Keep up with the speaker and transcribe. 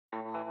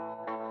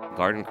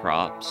garden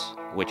crops,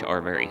 which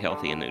are very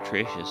healthy and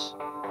nutritious,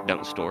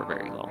 don't store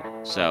very long.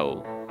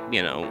 So,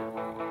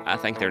 I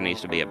think there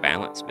needs to be a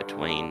balance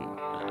between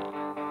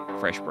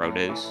fresh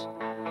produce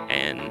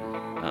and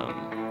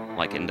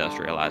like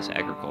industrialized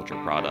agriculture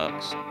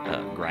products,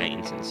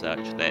 grains and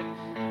such that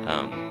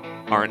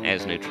aren't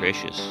as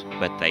nutritious,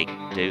 but they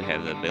do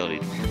have the ability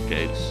to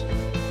produce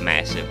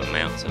massive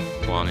amounts of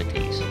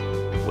quantities,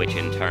 which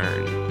in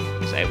turn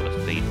is able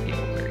to feed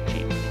people very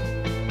cheaply.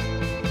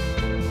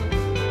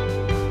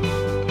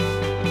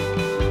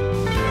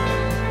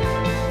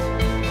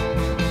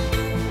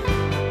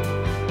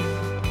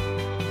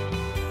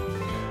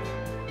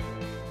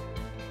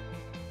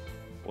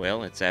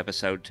 Well, it's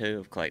episode 2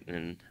 of Clayton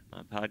and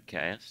my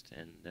podcast,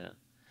 and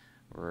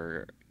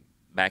we're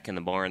back in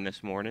the barn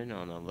this morning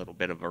on a little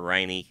bit of a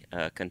rainy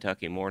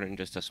Kentucky morning.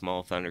 Just a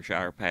small thunder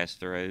shower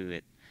passed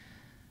through.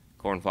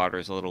 Corn fodder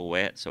is a little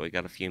wet, so we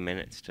got a few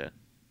minutes to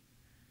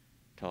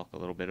talk a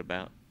little bit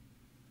about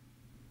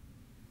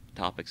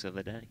topics of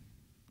the day.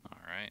 All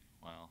right.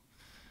 Well,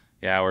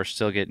 yeah, we're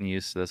still getting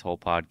used to this whole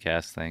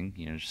podcast thing,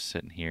 just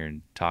sitting here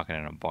and talking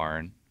in a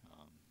barn.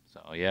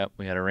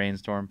 We had a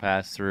rainstorm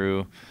pass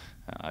through.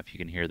 If you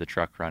can hear the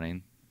truck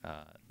running,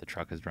 the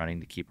truck is running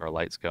to keep our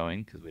lights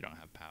going because we don't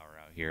have power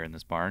out here in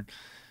this barn.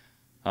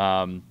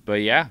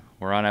 But yeah,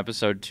 we're on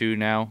episode 2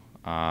 now.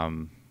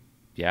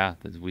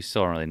 We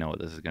still don't really know what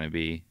this is going to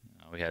be.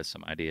 We had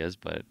some ideas,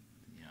 but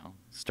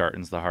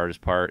starting's the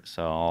hardest part.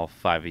 So all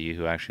 5 of you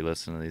who actually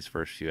listen to these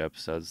first few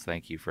episodes,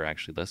 thank you for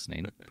actually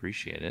listening.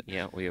 Appreciate it.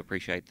 Yeah, we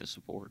appreciate the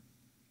support.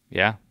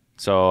 Yeah.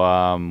 So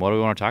what do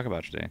we want to talk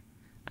about today?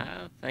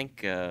 I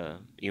think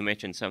you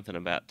mentioned something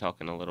about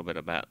talking a little bit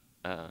about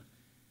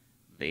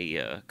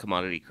the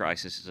commodity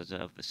crisis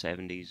of the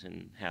 70s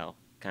and how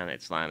kind of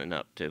it's lining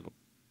up to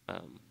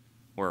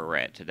where we're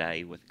at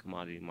today with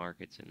commodity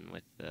markets and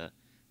with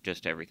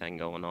just everything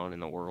going on in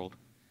the world.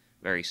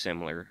 Very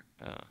similar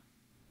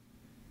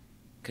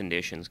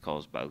conditions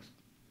cause both.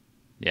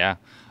 Yeah,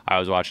 I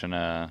was watching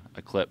a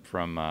clip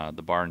from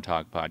the Barn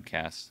Talk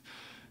podcast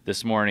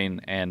this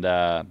morning, and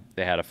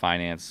they had a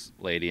finance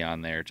lady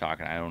on there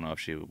talking. I don't know if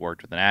she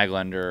worked with an ag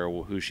lender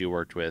or who she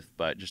worked with,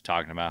 but just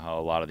talking about how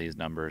a lot of these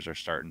numbers are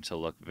starting to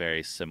look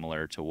very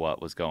similar to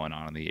what was going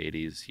on in the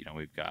 80s.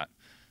 We've got,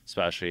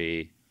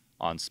 especially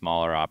on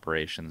smaller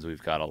operations,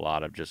 we've got a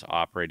lot of just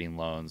operating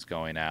loans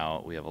going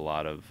out. We have a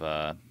lot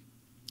of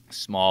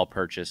small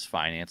purchase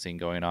financing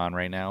going on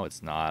right now.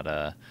 It's not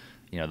the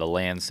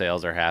land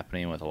sales are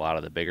happening with a lot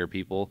of the bigger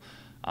people.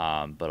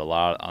 But a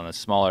lot on a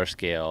smaller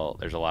scale,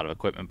 there's a lot of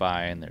equipment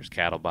buying, there's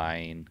cattle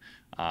buying,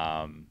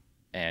 and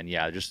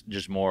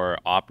just more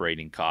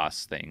operating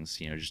costs things,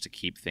 just to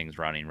keep things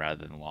running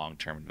rather than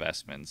long-term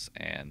investments.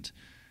 And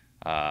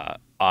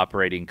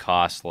operating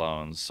cost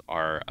loans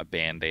are a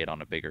band-aid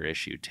on a bigger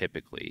issue.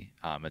 Typically,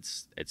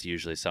 it's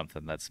usually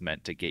something that's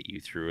meant to get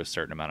you through a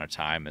certain amount of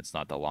time. It's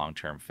not the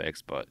long-term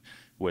fix, but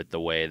with the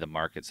way the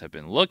markets have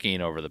been looking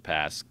over the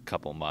past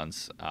couple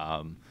months,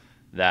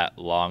 that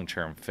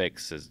long-term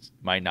fix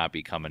might not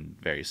be coming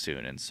very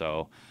soon. And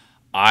so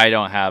I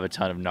don't have a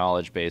ton of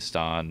knowledge based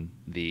on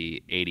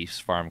the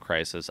 80s farm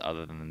crisis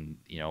other than,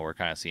 we're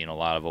kind of seeing a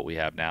lot of what we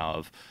have now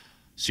of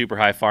super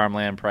high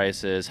farmland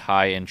prices,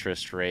 high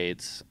interest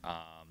rates,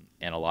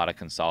 and a lot of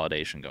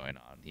consolidation going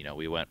on.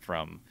 We went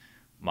from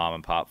mom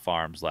and pop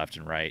farms left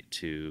and right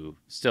to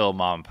still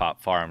mom and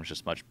pop farms,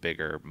 just much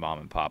bigger mom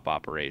and pop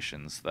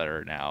operations that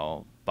are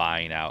now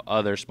buying out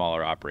other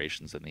smaller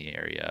operations in the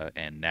area.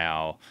 And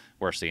now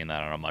we're seeing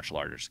that on a much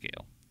larger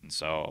scale. And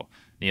so,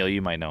 Neil, you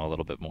might know a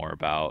little bit more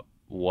about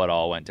what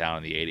all went down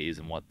in the 80s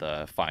and what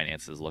the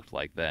finances looked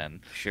like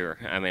then. Sure.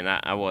 I mean,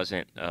 I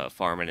wasn't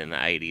farming in the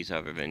 80s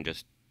other than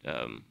just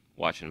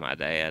watching my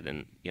dad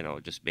and,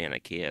 just being a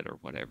kid or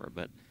whatever.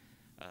 But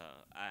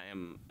I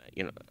am,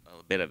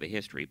 a bit of a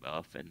history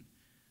buff and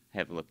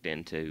have looked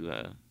into,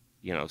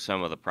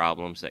 some of the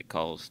problems that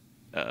caused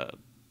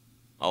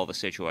all the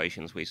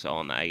situations we saw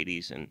in the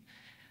 80s, and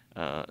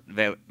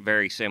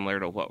very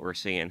similar to what we're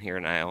seeing here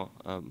now.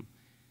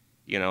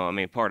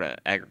 Part of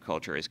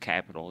agriculture is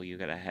capital. You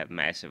got to have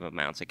massive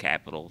amounts of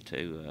capital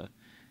to,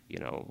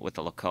 with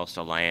the cost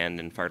of land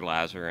and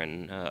fertilizer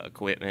and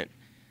equipment.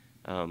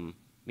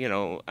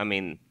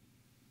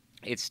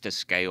 It's to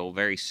scale,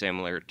 very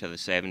similar to the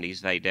 70s.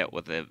 They dealt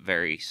with the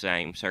very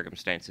same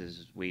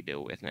circumstances we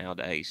deal with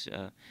nowadays.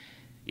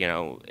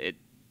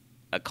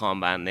 A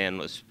combine then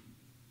was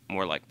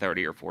more like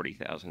 $30,000 or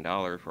 $40,000,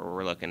 where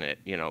we're looking at,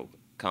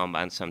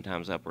 combines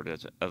sometimes upward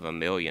of $1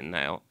 million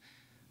now.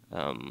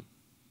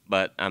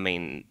 But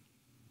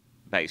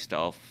based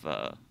off,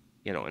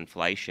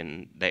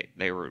 inflation,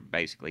 they were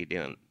basically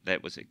dealing,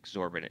 that was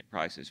exorbitant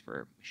prices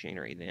for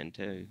machinery then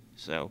too.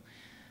 So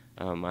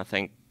I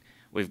think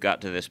we've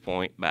got to this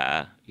point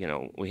by,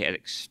 we had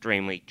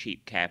extremely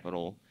cheap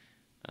capital,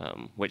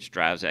 which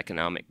drives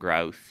economic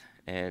growth.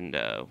 And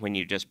when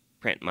you just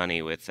print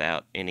money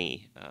without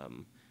any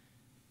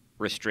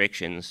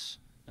restrictions,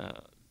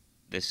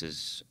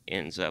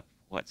 ends up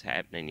what's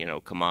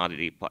happening.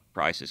 Commodity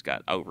prices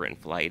got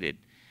overinflated,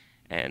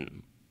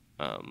 and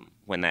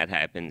when that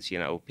happens,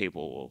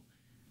 people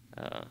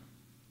will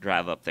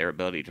drive up their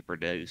ability to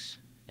produce,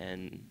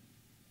 and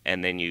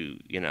then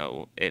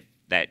if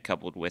that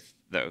coupled with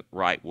the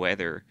right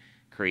weather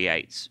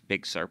creates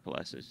big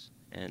surpluses,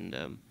 and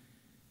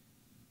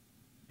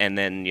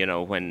then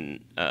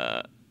when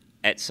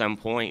at some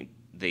point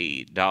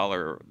the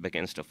dollar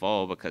begins to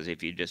fall, because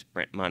if you just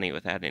print money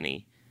without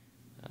any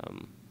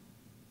um,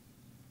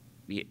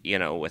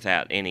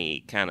 without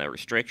any kind of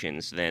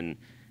restrictions, then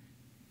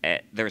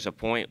there's a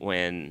point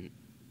when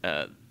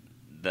uh,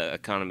 the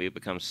economy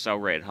becomes so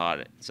red hot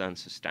it's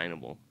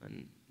unsustainable,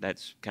 and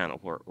that's kind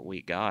of where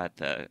we got.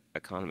 The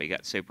economy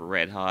got super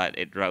red hot.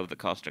 It drove the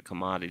cost of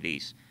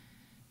commodities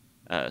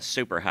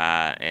super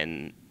high,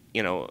 and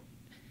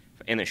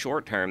in the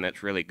short term,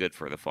 that's really good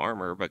for the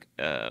farmer,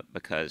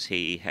 because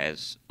he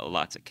has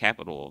lots of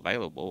capital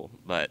available.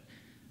 But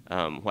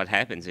what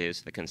happens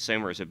is the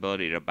consumer's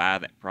ability to buy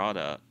that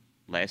product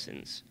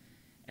lessens.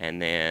 And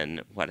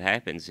then what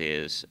happens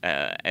is,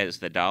 as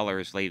the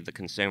dollars leave the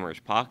consumer's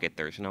pocket,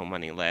 there's no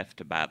money left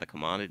to buy the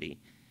commodity.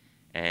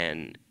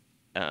 And,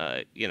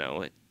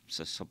 it's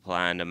a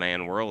supply and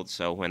demand world.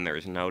 So when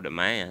there's no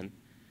demand,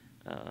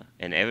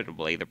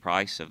 inevitably the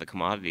price of the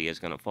commodity is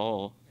going to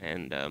fall.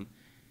 And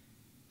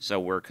so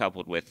we're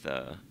coupled with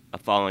a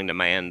falling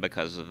demand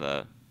because of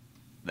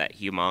that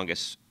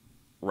humongous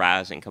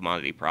rise in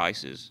commodity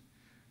prices.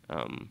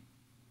 Um,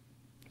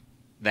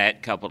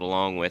 that coupled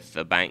along with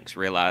the banks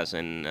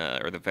realizing,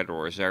 or the Federal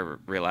Reserve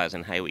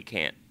realizing, hey, we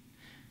can't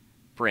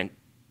print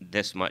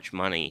this much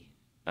money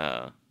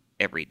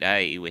every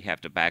day. We have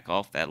to back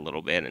off that a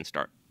little bit and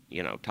start,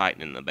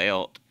 tightening the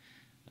belt.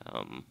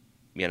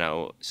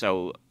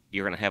 So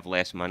you're going to have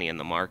less money in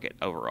the market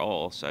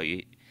overall. So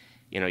you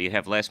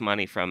have less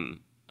money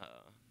from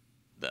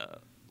the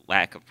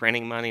lack of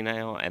printing money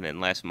now, and then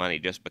less money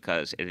just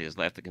because it has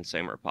left the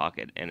consumer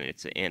pocket and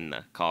it's in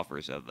the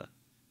coffers of the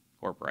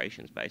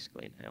corporations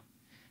basically now.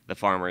 The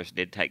farmers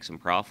did take some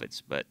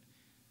profits, but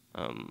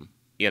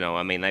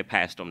they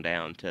passed them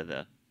down to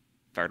the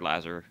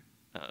fertilizer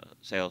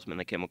salesman,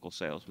 the chemical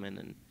salesman,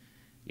 and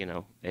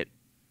it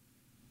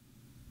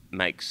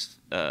makes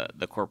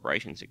the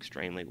corporations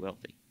extremely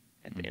wealthy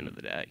at the end of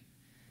the day.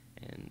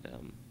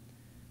 And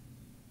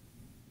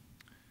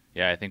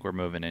yeah, I think we're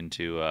moving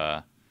into.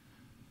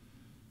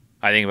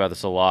 I think about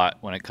this a lot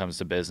when it comes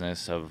to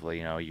business. Of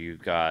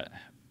you've got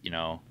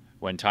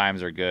when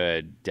times are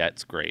good,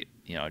 debt's great.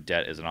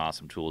 Debt is an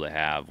awesome tool to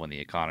have when the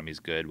economy's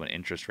good, when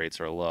interest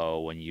rates are low,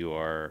 when you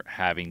are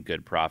having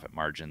good profit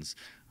margins.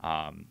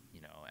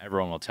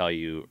 Everyone will tell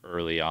you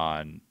early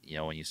on,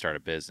 when you start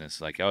a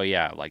business, like, oh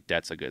yeah, like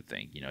debt's a good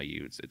thing.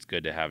 It's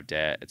good to have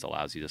debt. It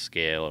allows you to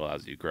scale. It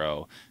allows you to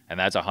grow. And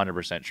that's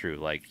 100% true.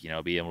 Like,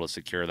 being able to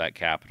secure that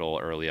capital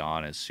early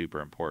on is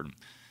super important.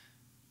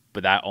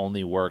 But that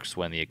only works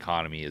when the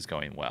economy is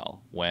going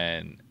well.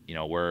 When,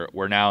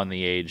 we're now in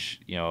the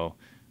age, I'll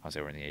say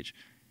we're in the age.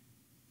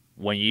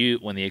 When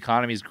the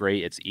economy is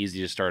great, it's easy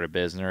to start a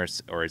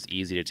business, or it's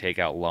easy to take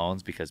out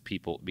loans because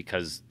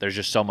there's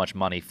just so much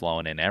money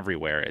flowing in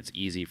everywhere. It's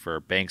easy for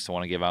banks to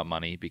want to give out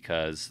money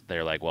because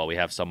they're like, well, we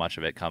have so much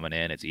of it coming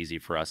in. It's easy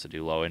for us to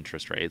do low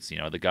interest rates.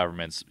 The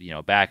government's,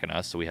 backing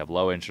us, so we have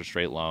low interest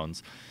rate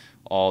loans.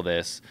 All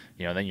this,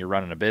 then you're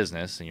running a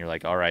business and you're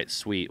like, all right,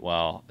 sweet.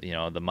 Well,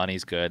 the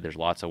money's good. There's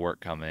lots of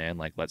work coming in.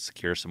 Like, let's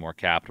secure some more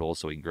capital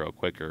so we can grow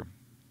quicker.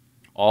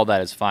 All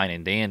that is fine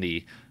and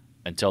dandy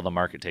until the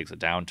market takes a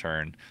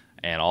downturn,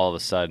 and all of a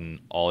sudden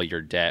all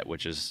your debt,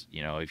 which is,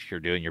 if you're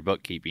doing your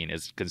bookkeeping,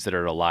 is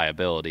considered a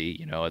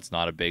liability. It's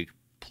not a big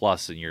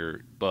plus in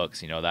your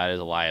books. That is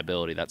a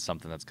liability. That's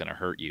something that's going to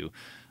hurt you.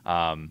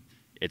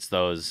 It's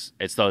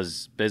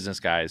those business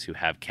guys who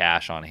have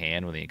cash on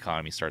hand when the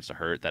economy starts to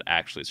hurt that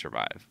actually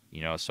survive.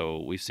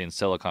 So we've seen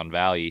Silicon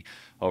Valley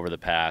over the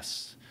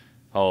past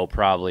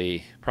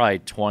probably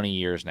 20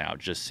 years now,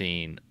 just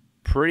seeing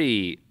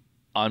pretty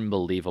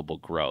unbelievable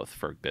growth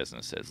for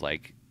businesses.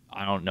 Like,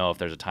 I don't know if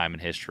there's a time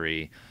in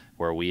history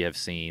where we have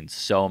seen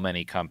so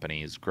many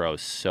companies grow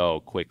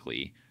so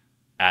quickly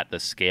at the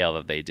scale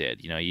that they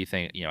did. You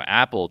think,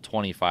 Apple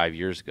 25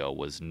 years ago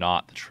was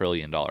not the $1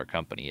 trillion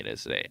company it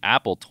is today.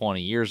 Apple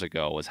 20 years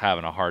ago was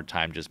having a hard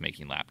time just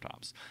making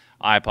laptops.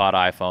 iPod,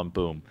 iPhone,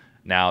 boom.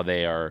 Now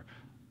they are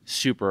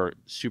super,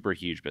 super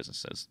huge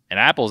businesses. And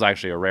Apple is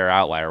actually a rare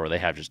outlier where they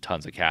have just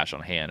tons of cash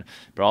on hand.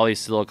 But all these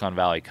Silicon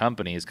Valley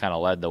companies kind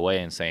of led the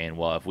way in saying,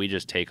 well, if we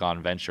just take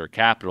on venture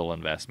capital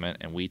investment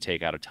and we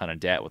take out a ton of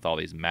debt with all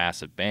these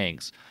massive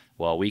banks,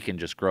 well, we can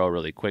just grow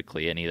really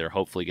quickly and either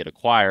hopefully get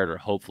acquired or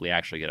hopefully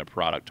actually get a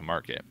product to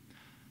market,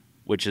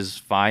 which is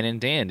fine and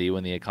dandy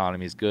when the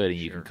economy is good and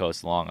you can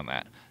coast along on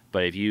that.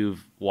 But if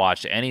you've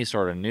watched any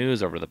sort of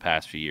news over the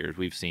past few years,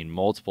 we've seen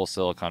multiple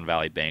Silicon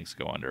Valley banks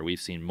go under.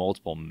 We've seen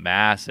multiple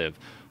massive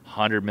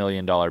 $100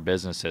 million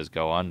businesses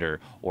go under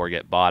or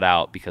get bought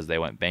out because they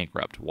went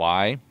bankrupt.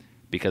 Why?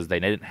 Because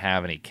they didn't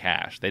have any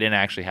cash. They didn't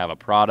actually have a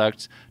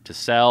product to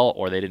sell,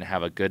 or they didn't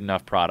have a good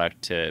enough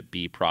product to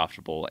be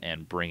profitable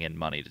and bring in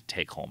money to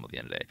take home at the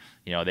end of the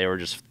day. They were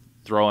just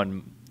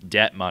throwing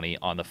debt money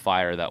on the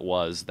fire that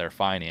was their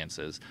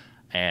finances.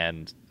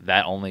 and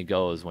that only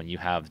goes when you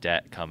have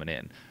debt coming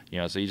in.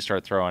 So you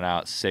start throwing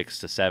out 6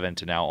 to 7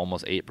 to now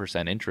almost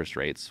 8% interest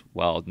rates.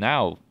 Well,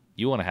 now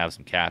you want to have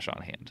some cash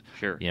on hand.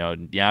 Sure.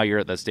 Now you're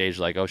at the stage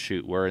like, oh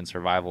shoot, we're in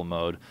survival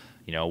mode.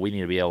 We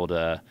need to be able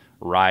to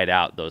ride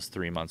out those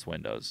 3 months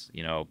windows.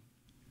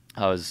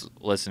 I was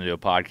listening to a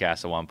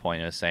podcast at one point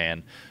and it was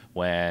saying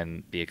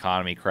when the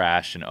economy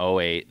crashed in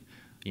 '08,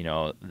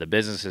 the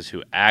businesses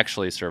who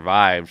actually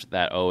survived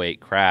that '08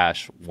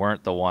 crash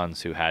weren't the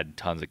ones who had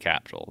tons of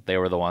capital. They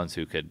were the ones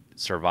who could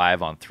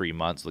survive on 3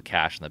 months with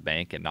cash in the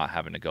bank and not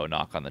having to go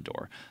knock on the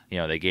door.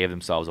 They gave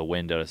themselves a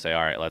window to say,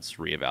 all right, let's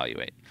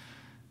reevaluate.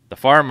 The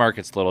farm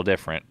market's a little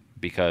different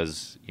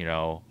because,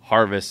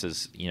 harvest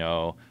is,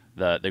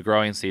 the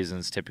growing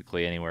season's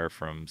typically anywhere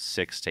from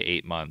 6 to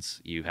 8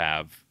 months you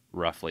have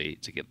roughly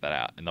to get that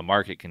out. And the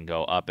market can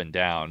go up and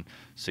down.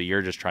 So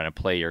you're just trying to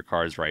play your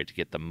cards right to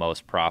get the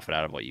most profit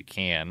out of what you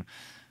can.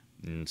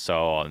 And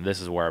so this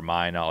is where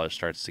my knowledge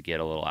starts to get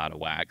a little out of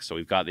whack. So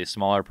we've got these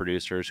smaller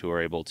producers who are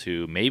able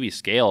to maybe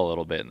scale a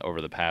little bit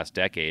over the past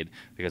decade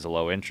because of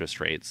low interest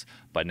rates.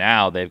 But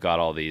now they've got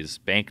all these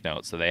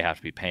banknotes that they have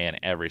to be paying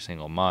every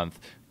single month.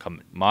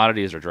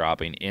 Commodities are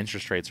dropping.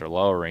 Interest rates are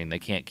lowering. They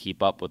can't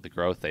keep up with the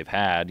growth they've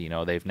had.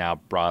 They've now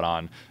brought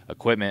on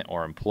equipment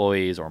or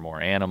employees or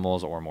more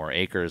animals or more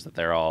acres that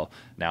they're all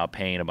now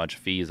paying a bunch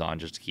of fees on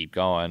just to keep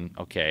going.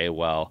 Okay,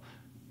 well,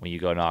 when you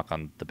go knock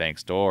on the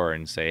bank's door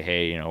and say,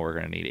 hey, we're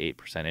going to need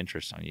 8%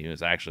 interest on you,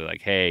 it's actually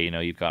like, hey,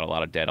 you've got a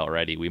lot of debt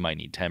already. We might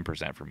need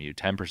 10% from you.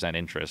 10%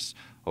 interest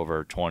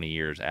over 20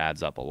 years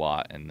adds up a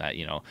lot. And that,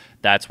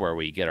 that's where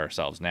we get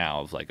ourselves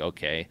now of like,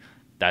 okay,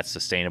 that's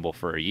sustainable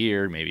for a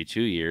year, maybe 2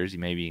 years.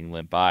 Maybe you can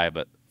limp by,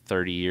 but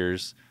 30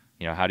 years,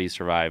 how do you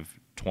survive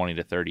 20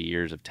 to 30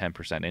 years of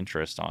 10%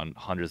 interest on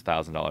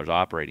 $100,000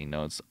 operating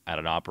notes at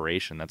an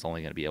operation that's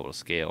only going to be able to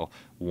scale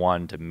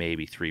 1 to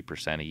maybe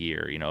 3% a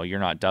year? You're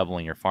not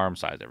doubling your farm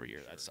size every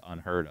year. That's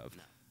unheard of.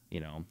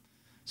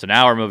 So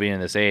now we're moving in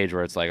this age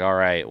where it's like, all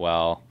right,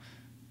 well,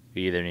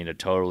 you either need to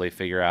totally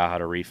figure out how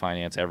to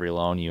refinance every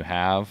loan you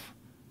have,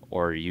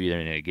 or you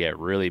either need to get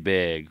really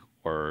big,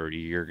 or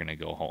you're going to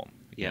go home.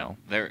 Yeah,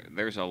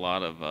 there's a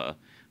lot of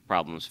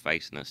problems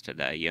facing us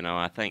today.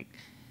 I think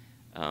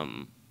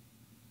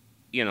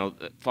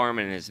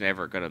farming is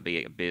never going to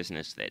be a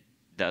business that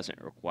doesn't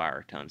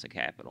require tons of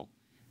capital.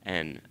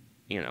 And,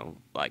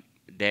 like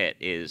debt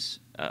is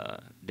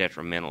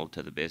detrimental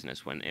to the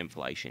business when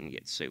inflation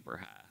gets super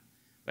high.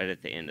 But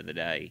at the end of the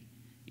day,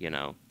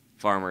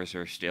 farmers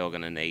are still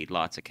going to need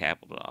lots of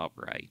capital to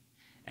operate.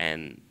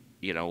 And,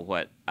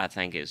 what I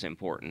think is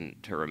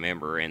important to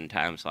remember in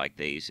times like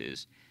these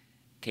is,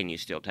 can you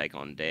still take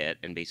on debt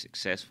and be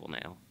successful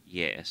now?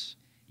 Yes.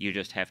 You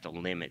just have to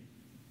limit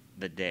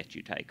the debt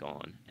you take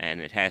on,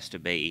 and it has to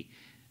be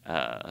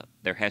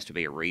there has to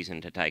be a reason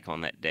to take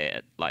on that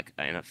debt, like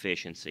an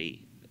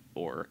efficiency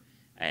or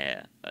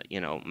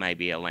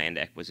maybe a land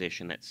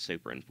acquisition that's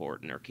super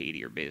important or key to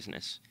your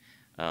business,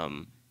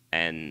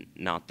 and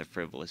not the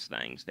frivolous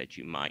things that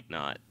you might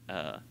not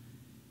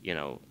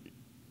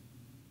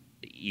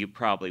you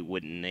probably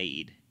wouldn't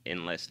need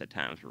unless the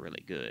times were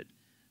really good.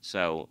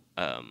 So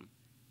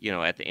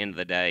at the end of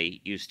the day,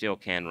 you still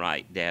can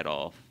write debt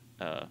off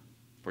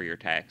for your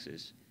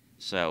taxes.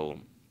 So,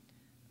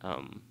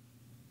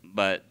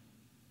 but,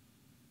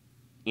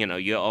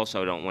 you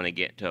also don't want to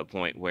get to a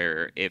point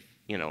where if,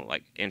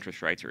 like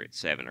interest rates are at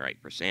 7 or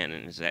 8%,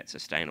 and is that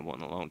sustainable in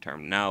the long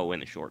term? No.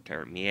 In the short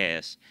term,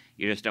 yes.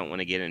 You just don't want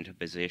to get into a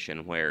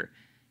position where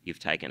you've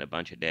taken a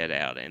bunch of debt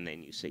out and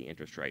then you see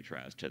interest rates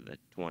rise to the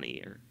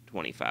 20 or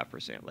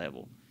 25%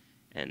 level.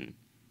 And,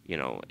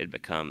 it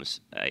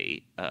becomes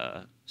a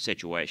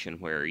situation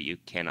where you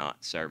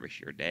cannot service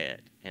your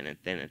debt. And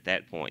then at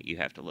that point, you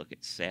have to look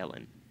at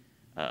selling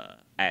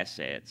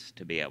assets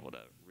to be able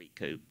to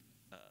recoup,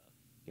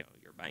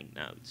 your bank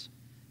notes.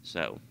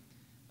 So,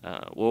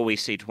 will we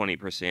see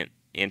 20%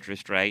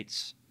 interest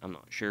rates? I'm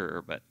not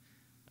sure, but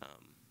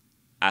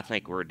I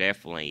think we're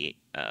definitely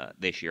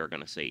this year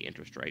going to see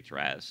interest rates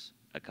rise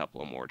a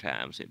couple of more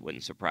times. It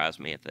wouldn't surprise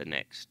me if the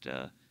next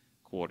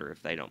quarter,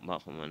 if they don't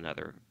bump them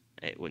another,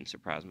 it wouldn't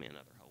surprise me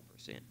another whole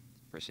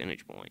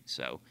percentage point.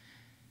 So,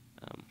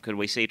 could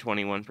we see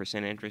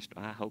 21% interest?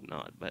 I hope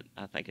not, but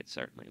I think it's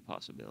certainly a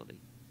possibility.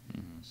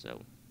 Mm-hmm.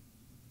 So,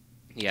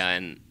 yeah,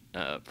 and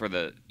for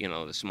the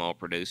the small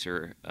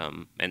producer,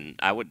 and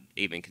I would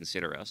even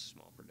consider us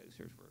small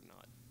producers.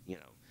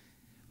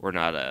 We're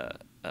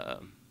not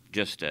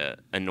just a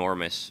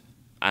enormous.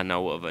 I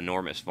know of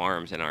enormous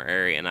farms in our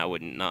area, and I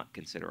would not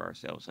consider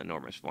ourselves an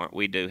enormous farm.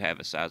 We do have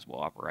a sizable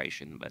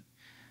operation, but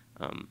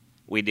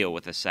we deal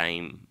with the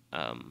same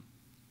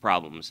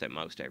problems that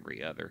most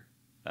every other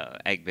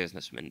ag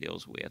businessman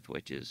deals with,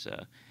 which is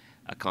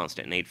a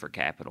constant need for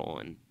capital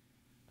and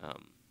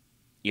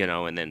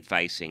and then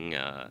facing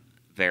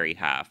very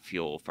high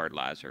fuel,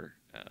 fertilizer,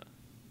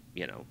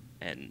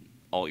 and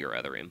all your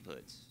other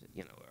inputs,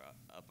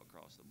 are up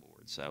across the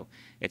board. So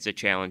it's a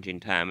challenging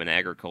time in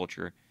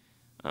agriculture.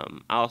 I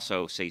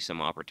also see some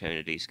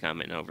opportunities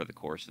coming over the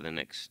course of the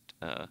next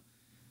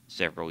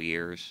several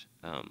years.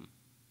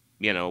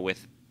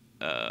 with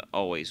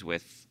always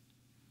with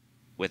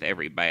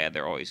every bad,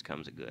 there always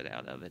comes a good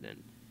out of it,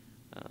 and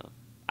uh,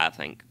 I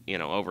think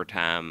over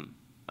time,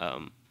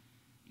 um,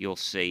 you'll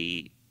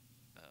see,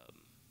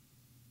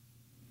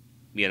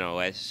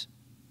 as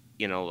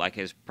like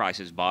as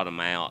prices bottom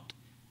out,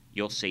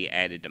 you'll see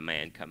added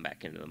demand come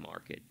back into the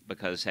market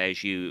because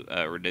as you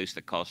reduce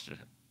the cost of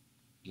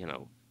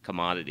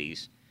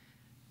commodities,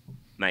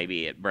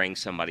 maybe it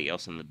brings somebody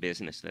else in the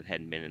business that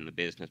hadn't been in the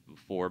business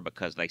before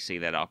because they see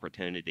that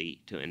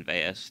opportunity to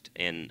invest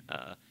in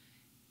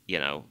you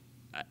know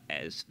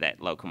as that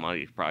low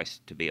commodity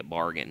price to be a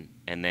bargain,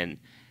 and then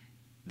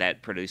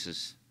that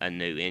produces a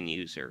new end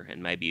user,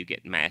 and maybe you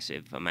get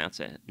massive amounts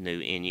of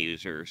new end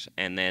users,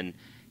 and then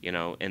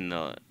in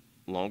the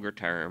longer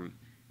term,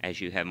 as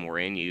you have more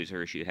end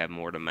users, you have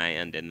more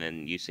demand, and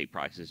then you see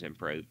prices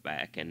improve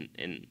back, and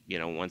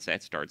once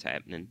that starts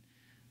happening,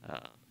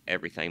 uh,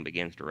 everything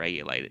begins to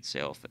regulate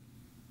itself.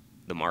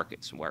 The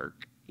markets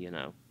work,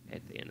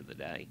 at the end of the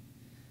day.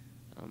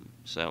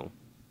 So,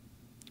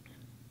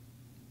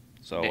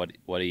 So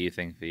what do you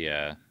think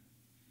the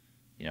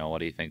what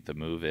do you think the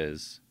move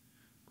is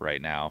right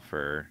now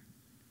for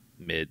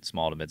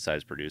small to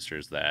mid-sized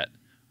producers that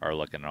are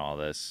looking at all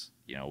this?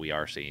 We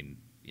are seeing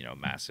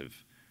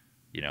massive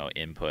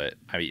input.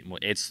 I mean,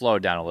 it's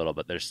slowed down a little,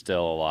 but there's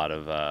still a lot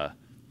of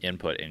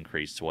input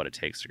increase to what it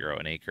takes to grow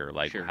an acre.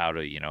 Like, sure. how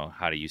do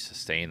you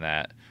sustain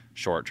that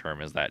short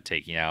term? Is that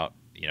taking out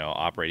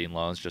operating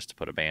loans just to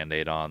put a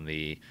band-aid on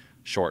the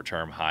short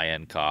term high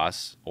end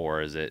costs,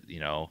 or is it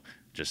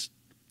just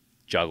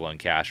juggling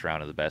cash around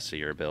to the best of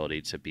your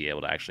ability to be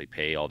able to actually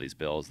pay all these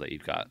bills that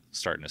you've got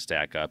starting to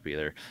stack up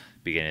either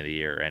beginning of the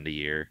year or end of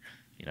year?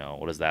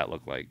 What does that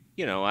look like?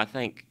 I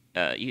think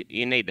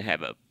you need to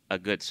have a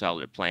good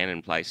solid plan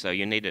in place. So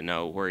you need to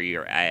know where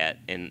you're at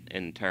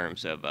in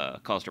terms of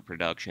cost of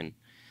production.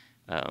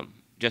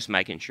 Just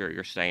making sure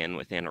you're staying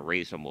within a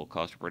reasonable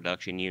cost of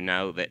production. You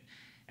know that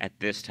at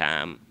this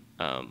time,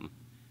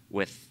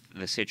 with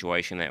the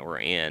situation that we're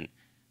in,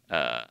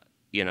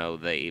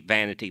 the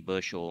vanity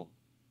bushel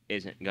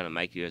isn't going to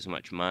make you as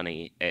much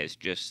money as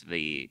just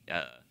the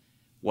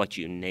what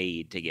you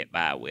need to get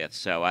by with.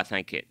 So I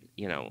think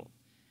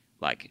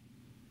like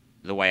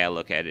the way I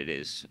look at it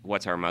is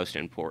what's our most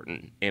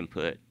important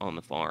input on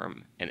the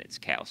farm, and it's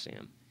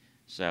calcium.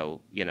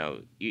 So,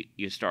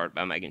 you start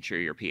by making sure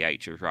your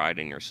pH is right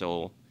in your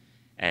soil.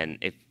 And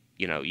if,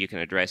 you can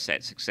address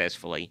that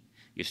successfully,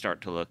 you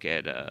start to look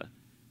at,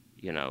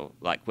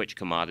 like which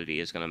commodity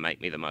is going to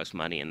make me the most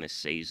money in this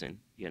season.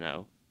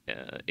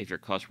 If your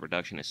cost of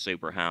production is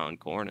super high on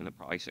corn and the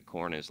price of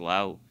corn is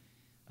low,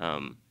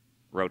 um,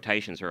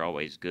 rotations are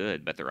always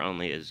good, but they're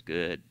only as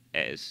good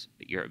as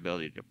your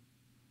ability to,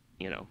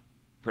 you know,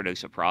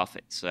 produce a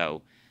profit.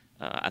 So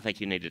I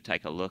think you need to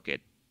take a look at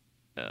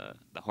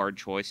the hard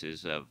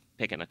choices of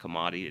picking a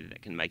commodity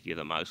that can make you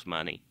the most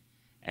money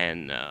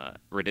and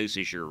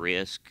reduces your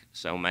risk.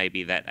 So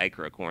maybe that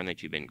acre of corn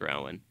that you've been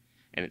growing,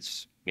 and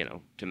it's,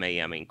 to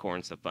me, I mean,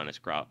 corn's the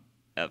funnest crop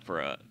for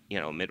a,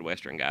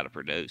 Midwestern guy to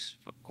produce.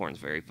 Corn's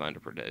very fun to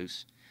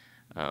produce.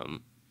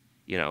 Um,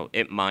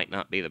 it might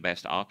not be the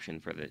best option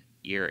for the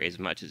year as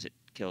much as it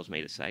kills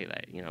me to say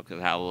that,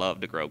 because I love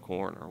to grow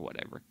corn or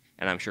whatever.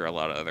 And I'm sure a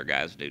lot of other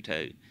guys do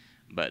too.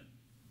 But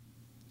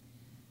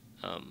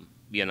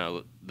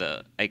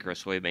the acre of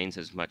soybeans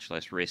is much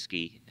less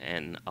risky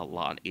and a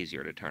lot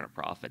easier to turn a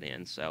profit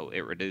in. So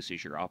it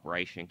reduces your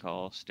operation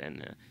cost,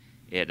 and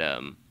it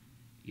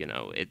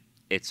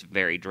it's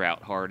very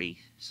drought hardy.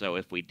 So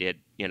if we did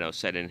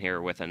set in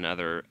here with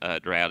another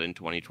drought in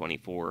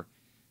 2024,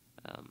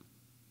 um,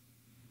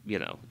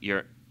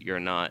 you're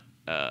not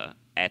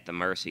at the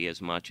mercy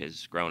as much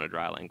as growing a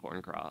dryland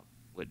corn crop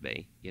would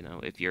be.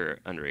 If you're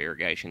under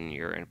irrigation,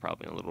 you're in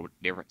probably a little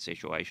different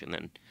situation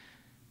than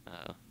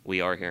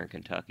we are here in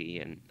Kentucky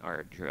and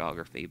our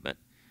geography. But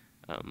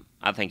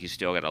I think you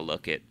still got to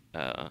look at,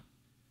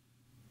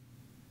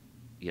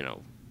 you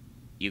know,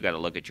 you got to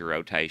look at your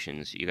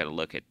rotations. You got to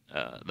look at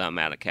the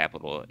amount of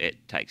capital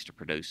it takes to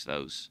produce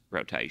those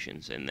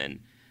rotations, and then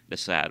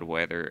decide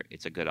whether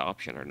it's a good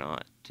option or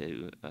not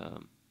to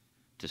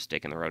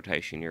stick in the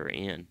rotation you're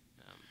in.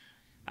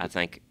 I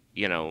think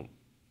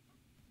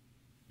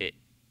it,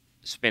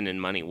 spending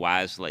money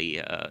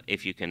wisely,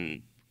 if you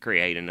can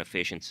create an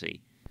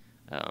efficiency.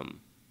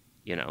 Um,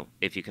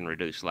 if you can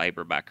reduce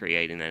labor by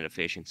creating that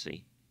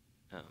efficiency,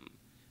 um,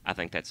 I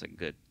think that's a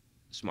good,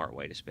 smart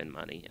way to spend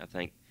money. I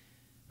think,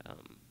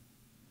 um,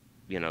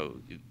 you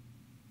know,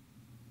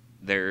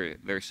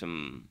 there's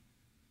some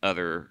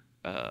other,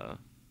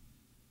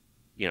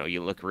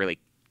 you look really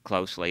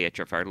closely at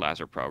your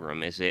fertilizer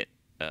program.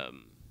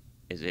 Um,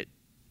 is it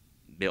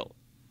built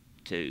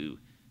to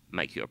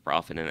make you a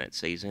profit in that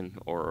season,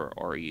 or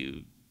are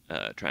you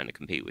trying to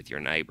compete with your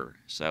neighbor?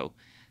 So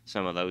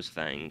some of those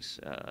things,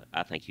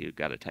 I think you've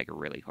got to take a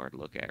really hard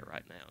look at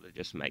right now to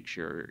just make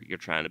sure you're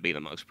trying to be the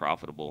most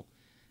profitable.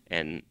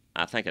 And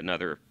I think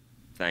another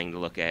thing to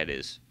look at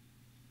is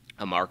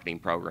a marketing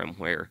program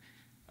where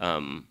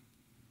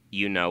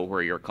you know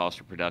where your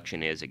cost of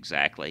production is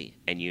exactly,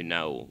 and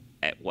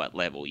at what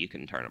level you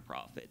can turn a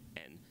profit,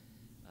 and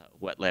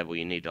what level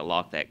you need to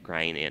lock that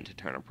grain in to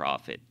turn a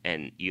profit.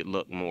 And you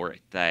look more at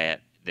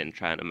that than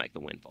trying to make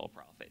the windfall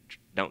profit.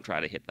 Don't try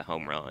to hit the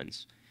home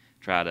runs.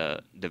 Try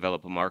to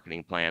develop a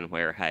marketing plan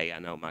where, hey, I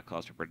know my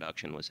cost of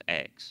production was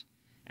X,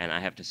 and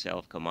I have to sell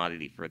a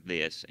commodity for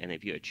this. And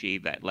if you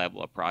achieve that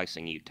level of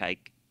pricing, you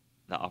take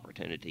the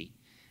opportunity,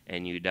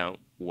 and you don't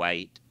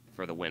wait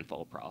for the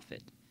windfall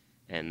profit.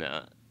 And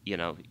you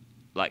know,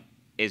 like,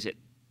 is it?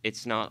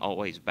 It's not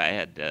always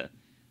bad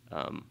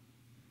um,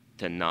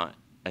 to not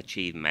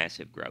achieve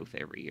massive growth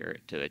every year,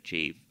 to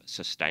achieve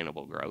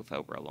sustainable growth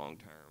over a long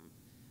term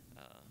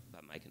by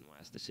making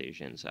wise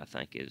decisions. I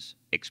think is,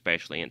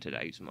 especially in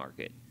today's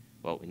market,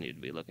 what we need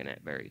to be looking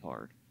at very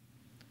hard.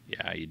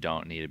 Yeah, you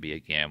don't need to be a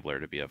gambler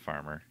to be a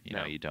farmer. You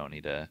know, No. you don't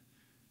need to.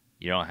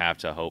 You don't have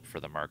to hope for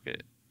the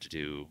market to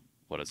do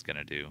what it's going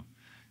to do.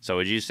 So,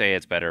 would you say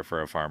it's better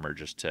for a farmer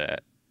just to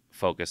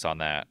focus on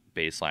that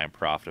baseline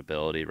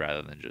profitability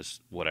rather than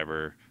just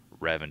whatever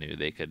revenue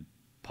they could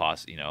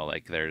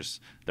like there's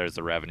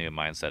the revenue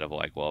mindset of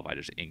like, well, if I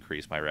just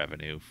increase my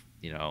revenue,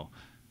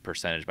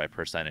 percentage by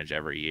percentage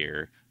every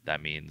year,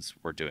 that means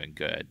we're doing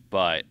good.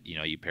 But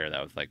you pair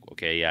that with like,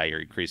 okay, yeah,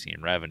 you're increasing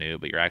in revenue,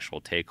 but your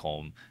actual take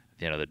home at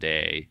the end of the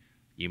day,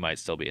 you might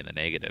still be in the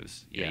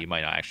negatives. Yeah. You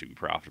might not actually be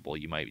profitable.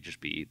 You might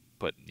just be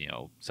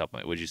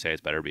supplement. Would you say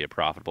it's better to be a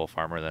profitable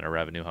farmer than a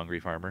revenue hungry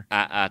farmer?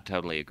 I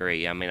totally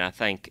agree. I mean, I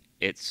think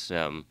it's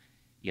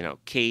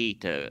key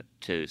to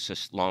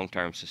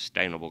long-term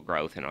sustainable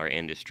growth in our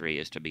industry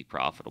is to be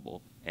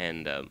profitable.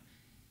 And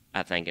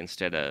I think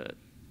instead of,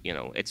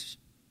 it's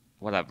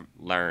what I've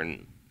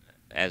learned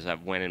as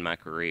I've went in my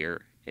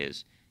career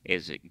is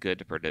it good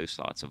to produce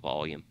lots of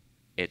volume?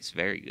 It's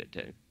very good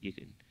to you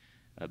can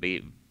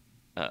be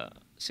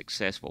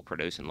successful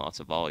producing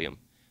lots of volume,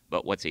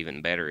 but what's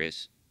even better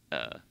is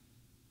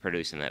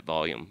producing that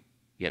volume,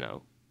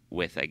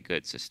 with a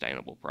good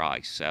sustainable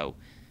price. So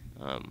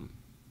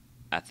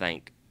I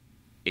think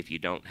if you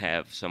don't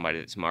have somebody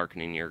that's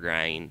marketing your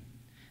grain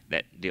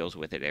that deals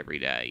with it every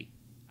day,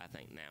 I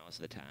think now is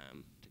the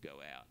time to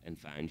go out and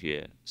find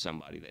you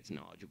somebody that's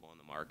knowledgeable in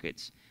the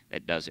markets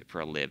that does it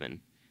for a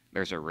living.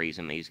 There's a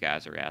reason these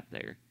guys are out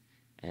there,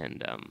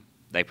 and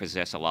they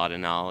possess a lot of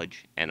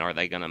knowledge. And are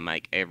they going to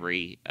make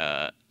every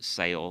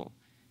sale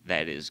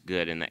that is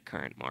good in that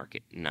current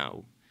market?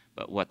 No.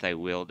 But what they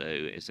will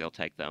do is they'll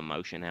take the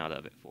emotion out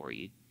of it for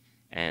you,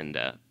 and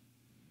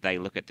they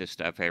look at this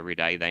stuff every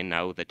day. They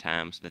know the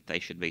times that they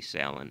should be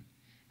selling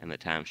and the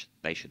times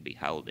they should be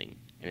holding,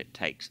 and it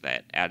takes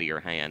that out of your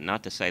hand.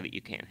 Not to say that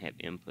you can't have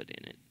input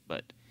in it,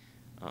 but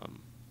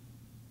um,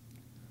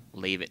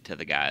 leave it to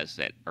the guys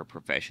that are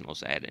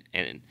professionals at it.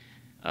 And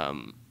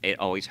it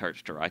always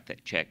hurts to write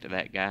that check to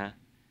that guy,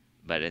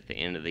 but at the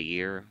end of the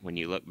year, when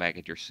you look back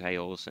at your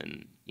sales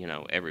and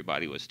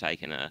everybody was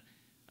taking a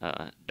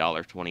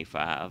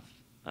 $1.25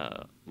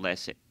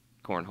 less at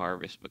corn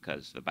harvest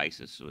because the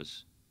basis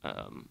was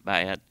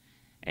bad,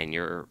 and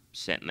you're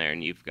sitting there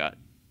and you've got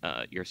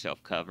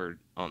yourself covered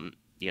on,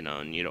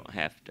 and you don't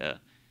have to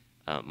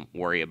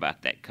worry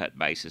about that cut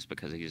basis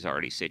because he's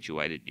already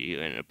situated you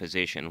in a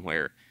position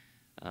where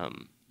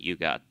you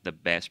got the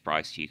best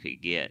price you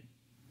could get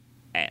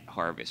at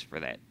harvest for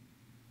that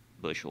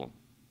bushel.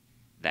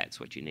 That's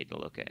what you need to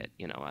look at.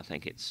 I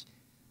think it's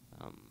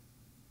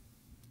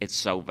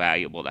so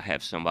valuable to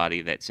have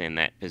somebody that's in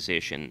that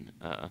position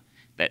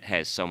that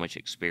has so much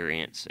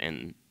experience,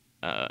 and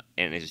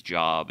his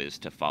job is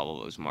to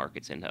follow those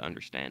markets and to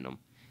understand them.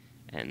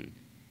 And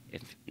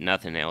if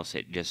nothing else,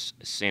 it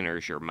just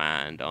centers your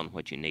mind on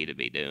what you need to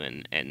be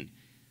doing and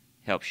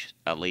helps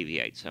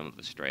alleviate some of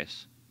the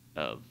stress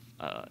of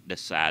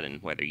deciding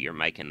whether you're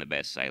making the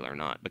best sale or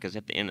not. Because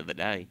at the end of the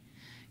day,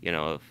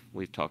 if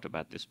we've talked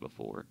about this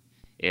before,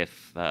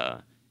 if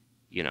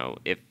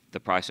if the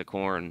price of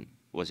corn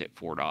was at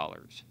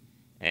 $4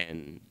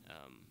 and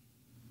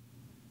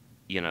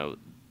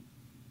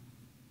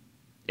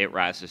it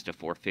rises to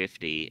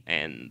 450,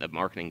 and the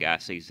marketing guy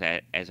sees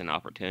that as an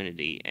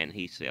opportunity and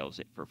he sells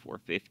it for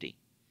 450,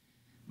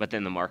 but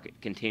then the market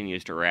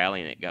continues to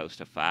rally and it goes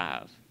to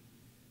 5,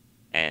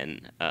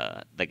 and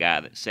the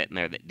guy that's sitting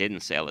there that didn't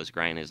sell his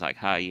grain is like,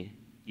 "Hi,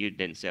 you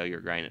didn't sell your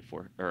grain at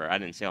 4, or I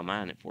didn't sell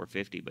mine at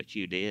 450, but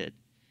you did,"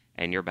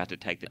 and you're about to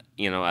take the.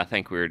 I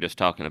think we were just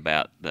talking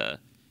about the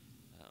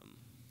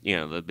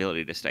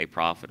ability to stay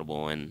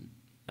profitable in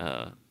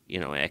an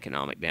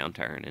economic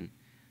downturn, and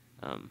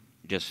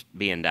just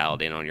being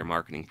dialed in on your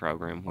marketing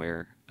program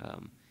where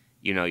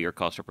your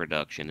cost of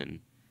production, and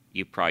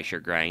you price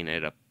your grain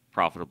at a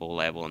profitable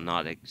level and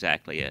not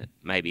exactly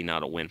maybe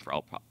not a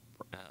windfall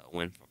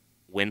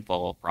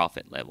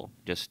profit level,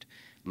 just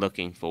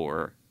looking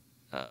for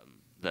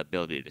the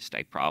ability to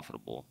stay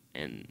profitable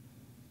in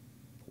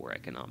poor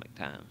economic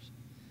times.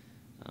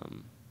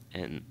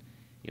 And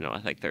I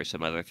think there's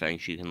some other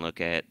things you can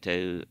look at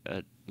too.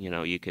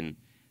 You can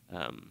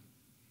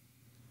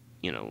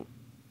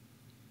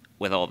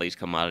with all these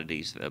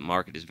commodities, the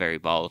market is very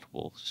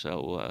volatile.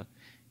 So,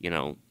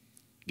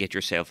 get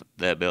yourself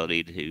the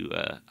ability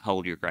to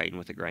hold your grain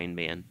with a grain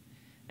bin,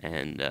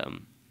 and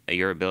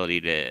your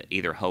ability to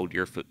either hold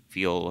your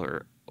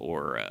fuel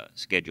or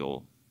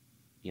schedule,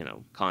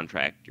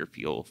 contract your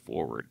fuel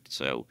forward,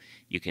 so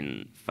you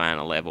can find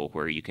a level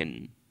where you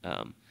can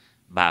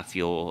buy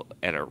fuel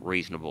at a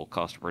reasonable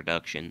cost of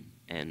production,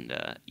 and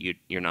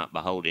you're not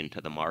beholden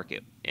to the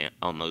market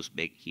on those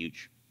big,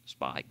 huge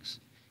spikes.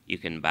 You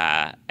can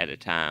buy at a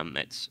time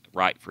that's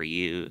right for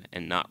you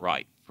and not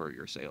right for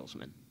your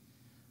salesman.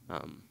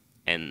 Um,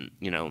 and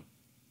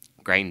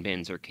grain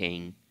bins are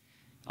king.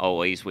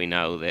 Always, we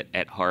know that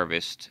at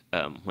harvest,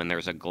 when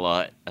there's a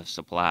glut of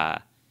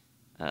supply,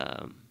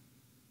 um,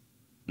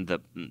 the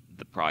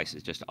price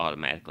is just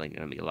automatically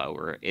going to be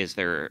lower. Is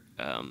there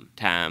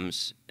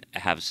times I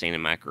have seen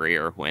in my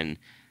career when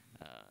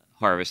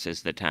harvest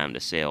is the time to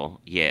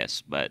sell?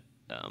 Yes, but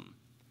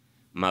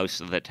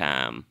most of the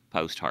time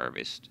post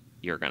harvest,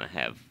 you're going to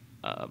have,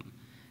 um,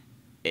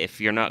 if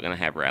you're not going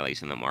to have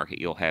rallies in the market,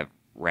 you'll have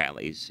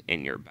rallies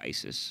in your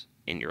basis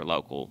in your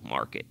local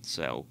market.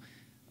 So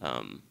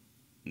um,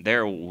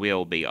 there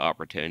will be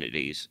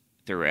opportunities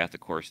throughout the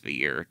course of the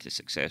year to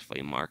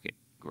successfully market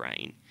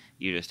grain.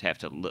 You just have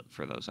to look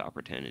for those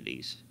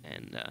opportunities,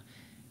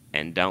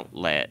 and don't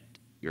let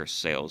your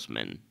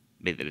salesman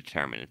be the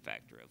determining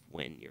factor of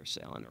when you're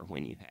selling or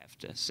when you have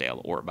to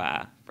sell or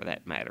buy, for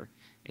that matter.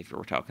 If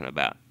we're talking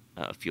about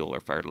fuel or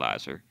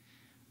fertilizer,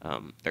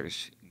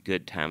 there's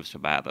good times to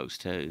buy those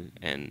too,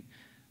 and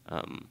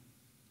um,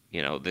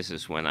 this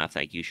is when I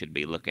think you should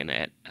be looking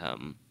at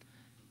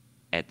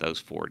those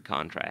forward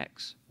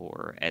contracts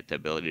or at the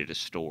ability to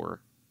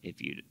store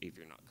if you're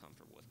not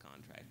comfortable with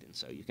contracting,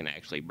 so you can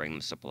actually bring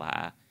the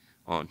supply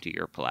onto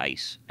your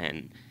place.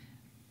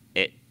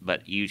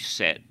 But you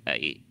set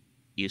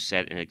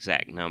an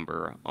exact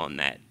number on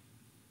that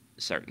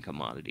certain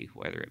commodity,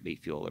 whether it be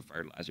fuel or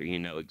fertilizer. You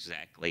know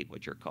exactly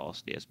what your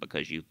cost is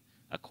because you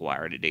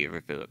acquired it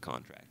either through a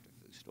contract or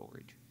through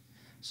storage.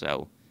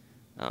 So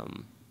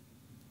um,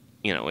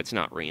 it's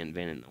not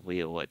reinventing the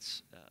wheel.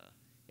 It's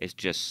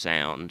just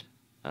sound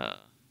uh,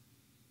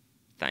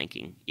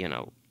 thinking.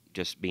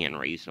 Just being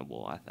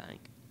reasonable. I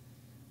think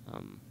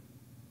um,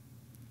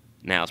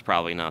 now it's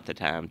probably not the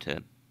time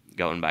to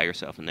go and buy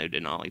yourself a new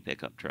Denali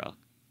pickup truck.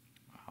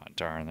 Oh,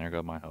 darn, there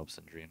go my hopes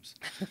and dreams.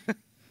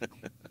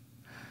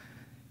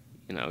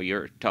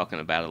 You're talking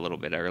about a little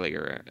bit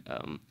earlier,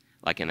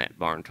 like in that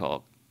barn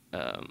talk,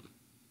 um,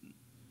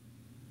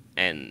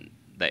 and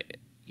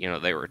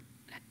they were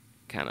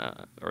kind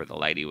of, or the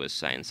lady was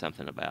saying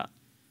something about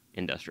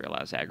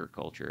industrialized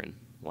agriculture and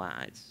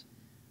why it's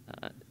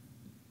uh,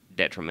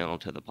 detrimental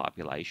to the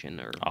population.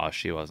 Or Oh,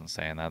 she wasn't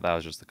saying that. That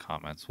was just the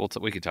comments.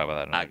 We could talk about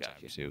that I another got time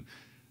you. too.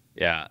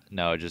 Yeah,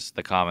 no, just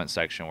the comment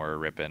section were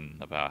ripping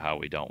about how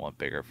we don't want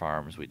bigger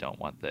farms, we don't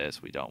want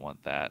this, we don't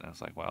want that, and it's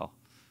like, well,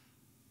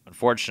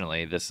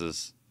 unfortunately, this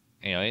is,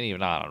 and even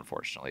not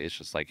unfortunately, it's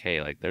just like,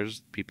 hey, like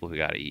there's people who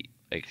got to eat.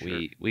 Like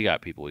Sure. we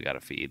got people we got to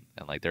feed,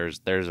 and like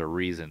there's a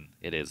reason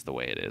it is the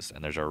way it is,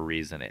 and there's a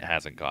reason it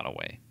hasn't gone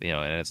away.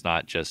 And it's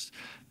not just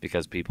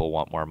because people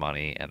want more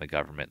money and the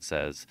government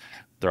says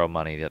throw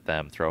money at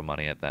them, throw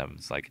money at them.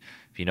 It's like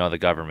if you know the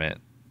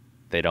government,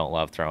 they don't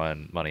love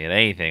throwing money at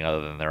anything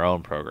other than their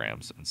own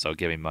programs, and so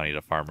giving money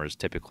to farmers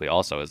typically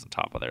also isn't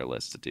top of their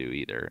list to do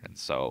either. And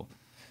so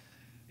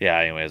yeah,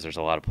 anyways, there's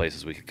a lot of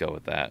places we could go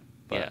with that,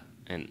 Yeah,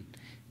 but and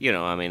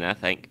I mean, I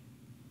think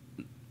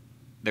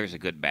there's a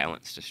good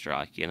balance to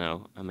strike.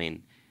 I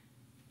mean,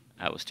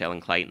 I was telling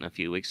Clayton a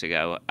few weeks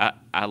ago,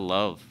 I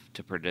love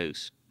to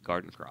produce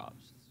garden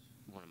crops. It's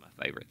one of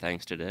my favorite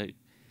things to do.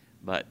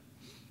 But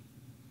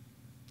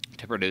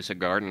to produce a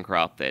garden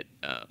crop that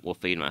will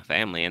feed my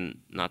family, and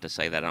not to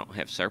say that I don't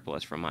have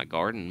surplus from my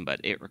garden, but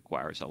it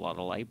requires a lot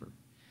of labor.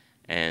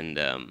 And,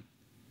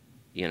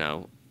 you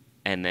know,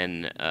 and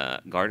then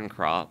garden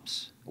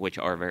crops, which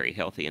are very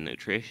healthy and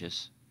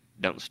nutritious,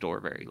 don't store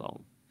very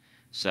long.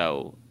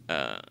 So,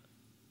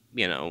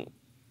 you know,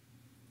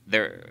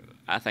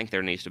 I think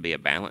there needs to be a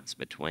balance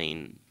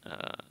between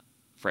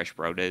fresh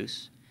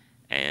produce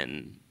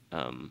and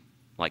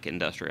like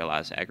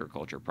industrialized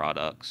agriculture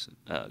products,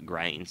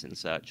 grains and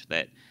such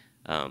that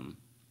um,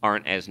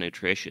 aren't as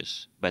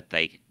nutritious, but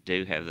they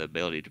do have the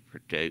ability to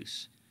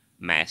produce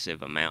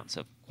massive amounts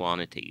of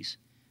quantities,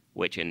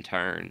 which in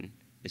turn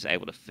is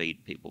able to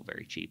feed people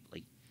very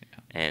cheaply. yeah.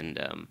 And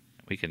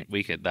We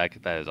could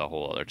that is a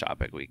whole other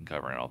topic we can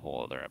cover in a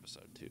whole other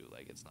episode too.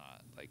 Like it's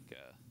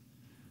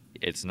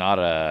not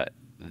a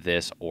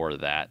this or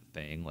that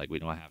thing. Like we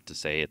don't have to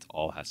say it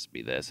all has to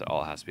be this, it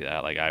all has to be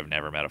that. Like I've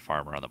never met a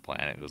farmer on the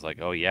planet who's like,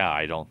 oh yeah,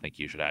 I don't think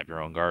you should have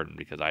your own garden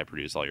because I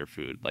produce all your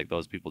food. Like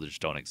those people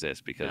just don't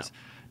exist no, because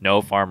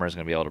no farmer is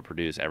going to be able to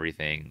produce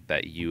everything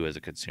that you as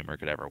a consumer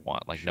could ever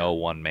want. Like no sure,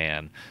 one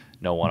man,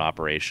 no one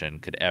operation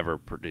could ever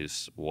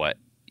produce what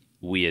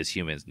we as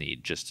humans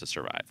need just to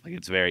survive. Like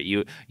it's very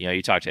you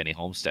talk to any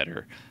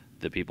homesteader,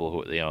 the people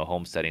who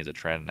homesteading is a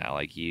trend now.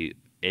 Like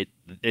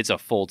it's a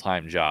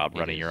full-time job it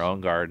running your is.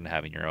 own garden,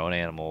 having your own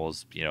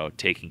animals,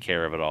 taking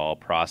care of it all,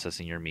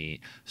 processing your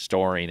meat,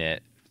 storing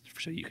it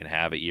so you can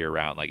have it year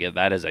round. Like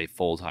that is a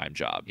full-time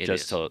job It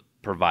just is. to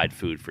provide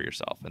food for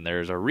yourself. And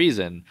there's a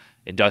reason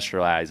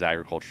industrialized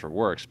agriculture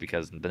works,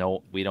 because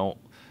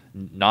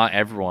not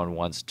everyone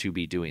wants to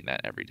be doing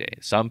that every day.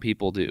 Some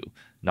people do.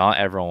 Not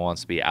everyone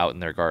wants to be out in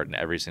their garden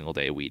every single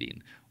day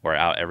weeding, or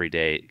out every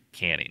day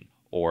canning,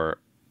 or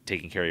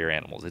taking care of your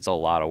animals. It's a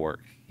lot of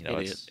work. It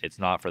is. It's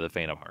not for the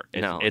faint of heart.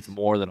 No, It's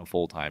more than a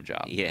full-time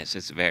job. yes,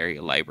 it's very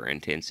labor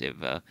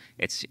intensive.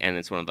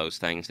 It's one of those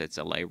things that's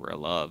a labor of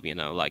love.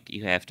 Like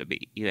you have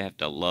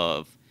to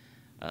love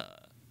uh,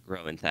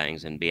 growing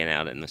things and being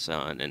out in the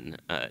sun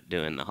and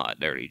doing the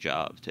hot, dirty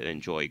jobs to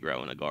enjoy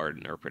growing a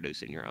garden or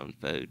producing your own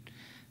food.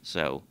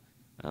 So,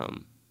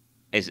 um,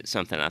 is it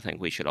something I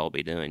think we should all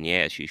be doing?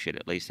 Yes, you should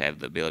at least have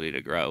the ability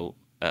to grow,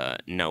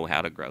 know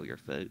how to grow your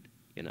food.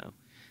 You know,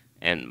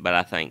 but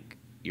I think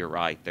you're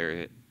right.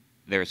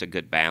 There's a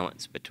good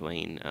balance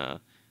between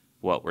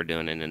what we're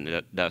doing in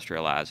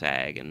industrialized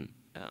ag and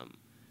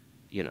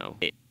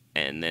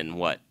and then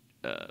what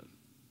uh,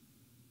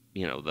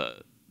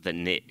 the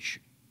niche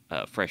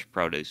fresh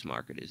produce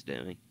market is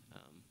doing.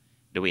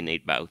 Do we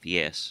need both?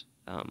 Yes,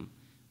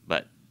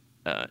 but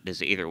does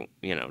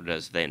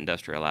the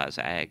industrialized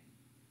ag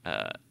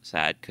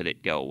side, could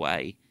it go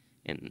away?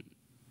 And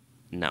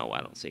no,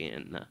 I don't see it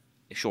in the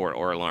short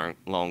or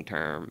long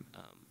term.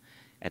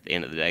 At the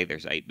end of the day,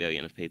 there's 8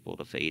 billion of people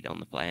to feed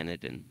on the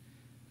planet, and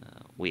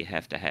we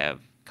have to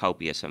have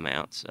copious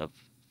amounts of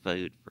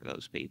food for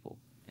those people.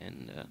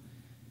 And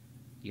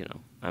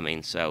I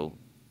mean, so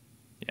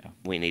Yeah.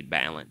 we need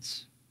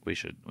balance. We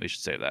should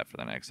save that for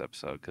the next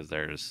episode, because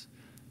there's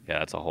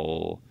a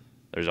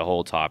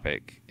whole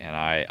topic, and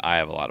I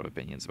have a lot of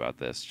opinions about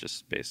this,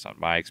 just based on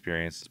my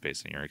experiences,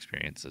 based on your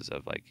experiences,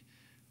 of like,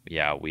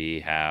 yeah, we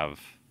have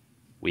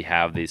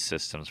these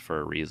systems for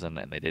a reason,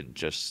 and they didn't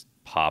just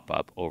pop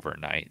up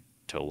overnight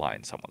to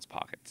line someone's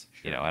pockets.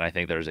 Sure. And I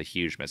think there's a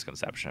huge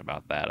misconception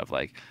about that, of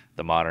like,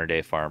 the modern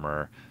day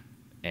farmer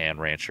and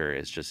rancher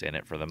is just in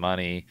it for the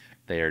money.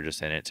 They are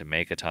just in it to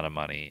make a ton of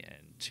money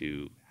and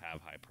to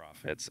have high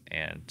profits,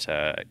 and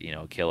to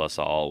kill us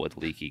all with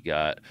leaky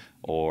gut,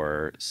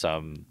 or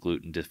some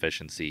gluten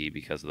deficiency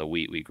because of the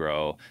wheat we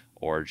grow,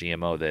 or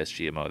GMO this,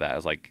 GMO that.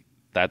 It's like,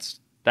 that's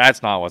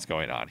not what's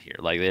going on here.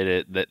 Like,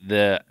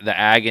 the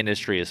ag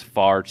industry is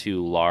far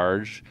too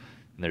large,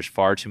 and there's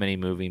far too many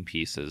moving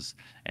pieces,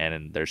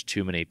 and there's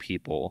too many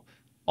people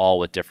all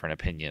with different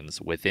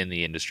opinions within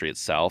the industry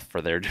itself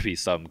for there to be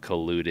some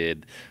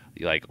colluded,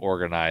 like,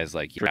 organized,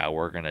 like, yeah,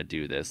 we're gonna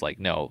do this. Like,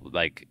 no,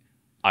 like,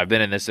 I haven't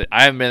been in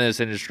this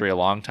industry a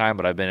long time,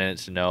 but I've been in it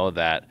to know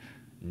that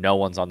no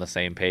one's on the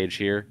same page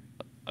here.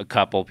 A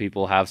couple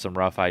people have some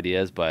rough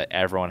ideas, but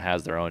everyone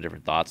has their own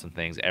different thoughts and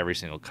things. Every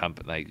single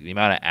company, like, the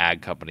amount of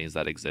ag companies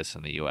that exist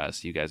in the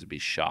U.S., you guys would be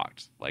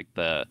shocked. Like,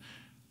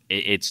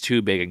 it's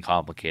too big and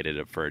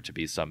complicated for it to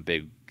be some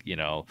big,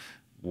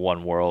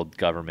 one world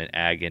government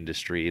ag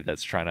industry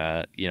that's trying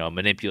to,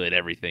 manipulate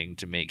everything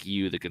to make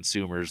you, the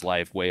consumer's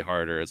life, way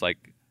harder. It's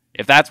like,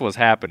 if that's what's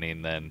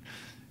happening, then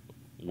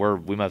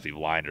we must be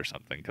blind or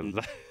something. Cause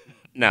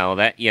No,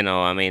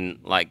 I mean,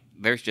 like,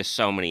 there's just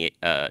so many,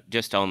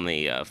 just on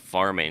the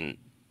farming,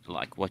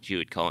 like what you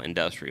would call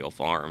industrial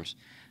farms,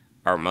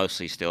 are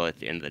mostly still, at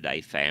the end of the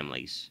day,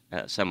 families.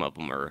 Some of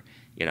them are,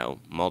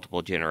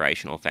 multiple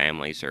generational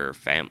families, or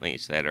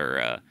families that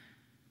are,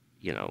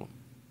 you know,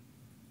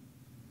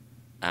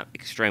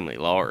 extremely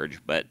large,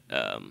 but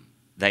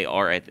they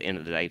are, at the end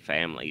of the day,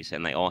 families,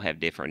 and they all have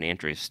different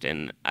interests,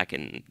 and I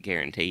can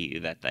guarantee you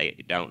that they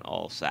don't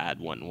all side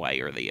one way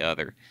or the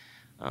other.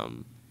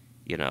 Um,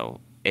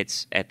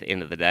 it's, at the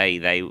end of the day,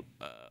 they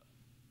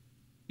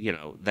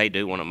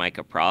do want to make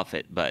a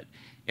profit, but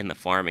in the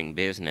farming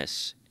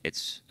business,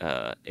 it's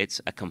a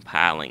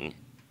compiling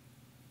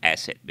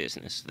asset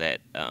business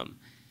that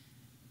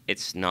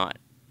it's not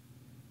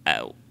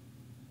uh,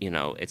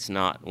 it's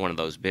not one of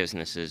those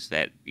businesses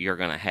that you're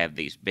going to have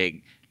these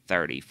big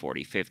 30,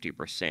 40,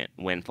 50%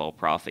 windfall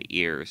profit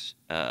years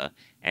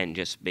and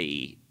just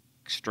be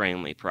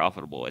extremely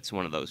profitable. It's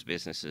one of those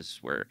businesses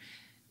where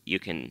you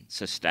can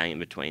sustain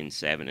between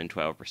 7 and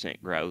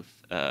 12%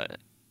 growth,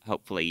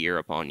 hopefully year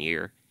upon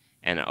year,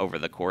 and over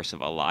the course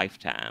of a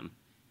lifetime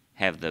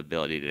have the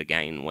ability to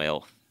gain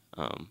wealth.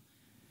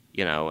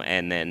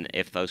 And then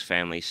if those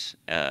families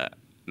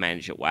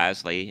manage it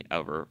wisely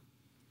over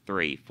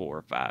 3,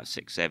 4, 5,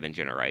 6, 7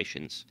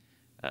 generations,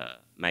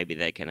 maybe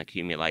they can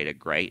accumulate a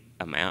great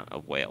amount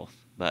of wealth.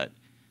 But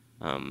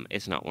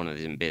it's not one of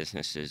them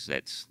businesses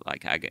that's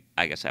like,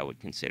 I guess I would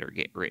consider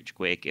get rich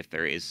quick, if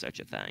there is such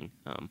a thing.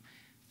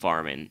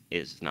 Farming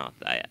is not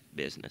that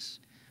business.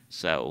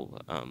 So,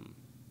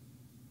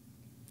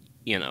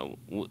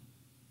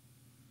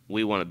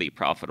 we want to be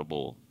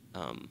profitable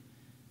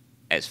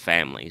as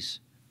families,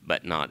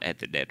 but not at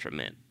the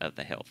detriment of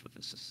the health of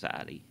the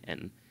society.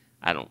 And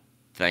I don't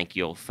think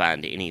you'll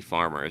find any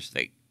farmers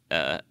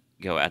that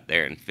go out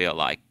there and feel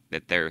like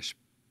that there's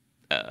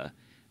the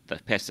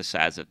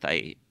pesticides that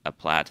they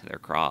apply to their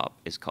crop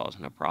is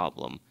causing a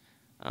problem.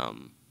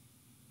 Um,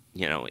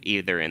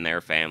 either in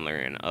their family or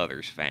in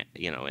others,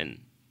 in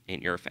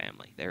your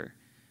family, they're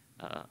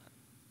uh,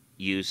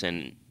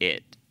 using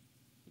it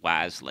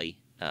wisely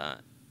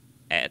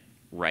at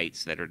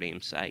rates that are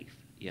deemed safe,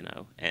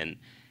 and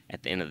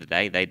at the end of the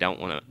day, they don't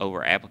want to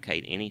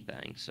over-applicate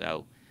anything.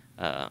 So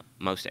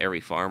most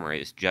every farmer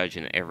is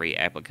judging every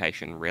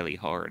application really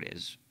hard.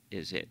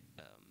 Is it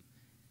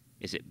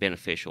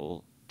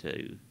beneficial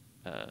to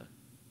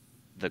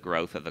the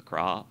growth of the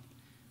crop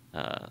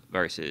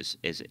versus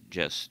is it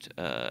just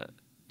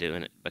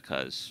doing it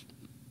because,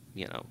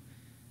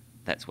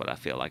 that's what I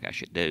feel like I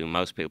should do.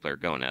 Most people are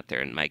going out there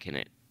and making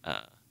it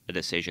a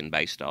decision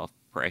based off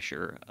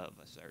pressure of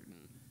a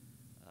certain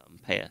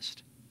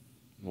pest,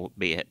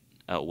 be it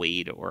a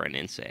weed or an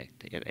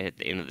insect. At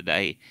the end of the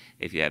day,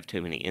 if you have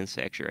too many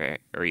insects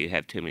or you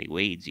have too many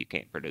weeds, you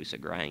can't produce a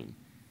grain.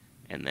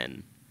 And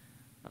then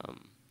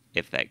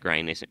if that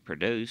grain isn't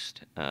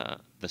produced,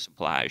 the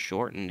supply is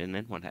shortened, and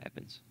then what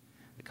happens?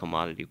 The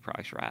commodity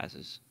price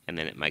rises, and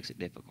then it makes it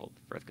difficult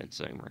for the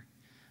consumer.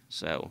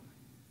 So,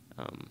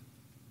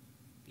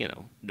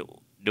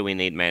 do we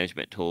need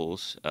management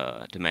tools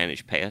to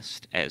manage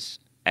pests as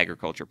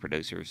agriculture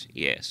producers?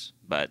 Yes,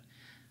 but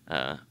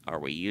are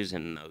we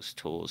using those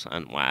tools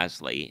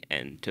unwisely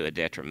and to a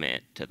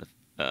detriment to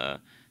the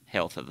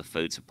health of the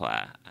food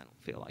supply? I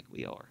don't feel like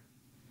we are.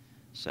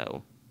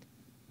 So,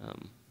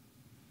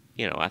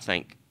 I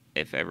think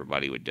if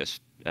everybody would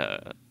just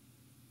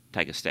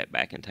take a step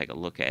back and take a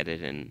look at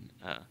it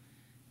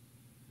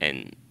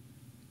and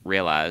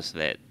realize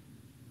that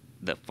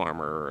the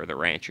farmer or the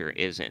rancher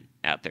isn't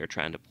out there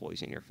trying to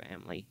poison your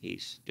family.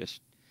 He's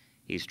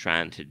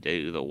trying to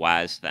do the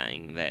wise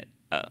thing that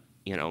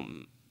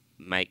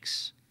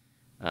makes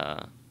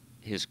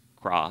his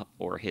crop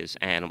or his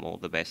animal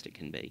the best it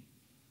can be.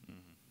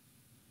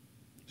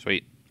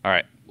 Sweet. All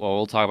right. Well,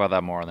 we'll talk about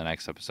that more in the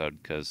next episode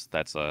because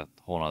that's a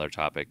whole other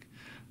topic.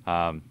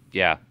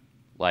 Yeah.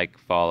 Like,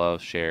 follow,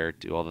 share,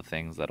 do all the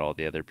things that all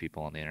the other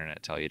people on the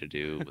internet tell you to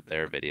do with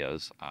their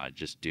videos.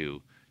 Just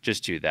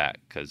do that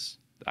because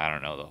I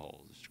don't know the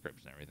whole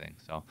scripts and everything.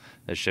 So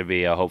this should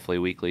be a hopefully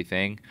weekly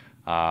thing.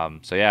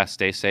 So yeah,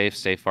 stay safe,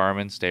 stay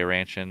farming, stay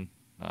ranching,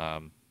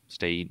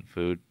 stay eating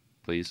food,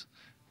 please.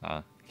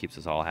 Keeps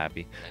us all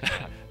happy.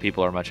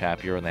 People are much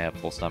happier when they have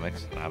full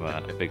stomachs. I'm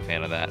a big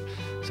fan of that.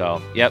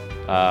 So, yep,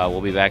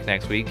 we'll be back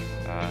next week.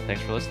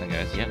 Thanks for listening,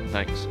 guys. Yep,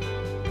 thanks.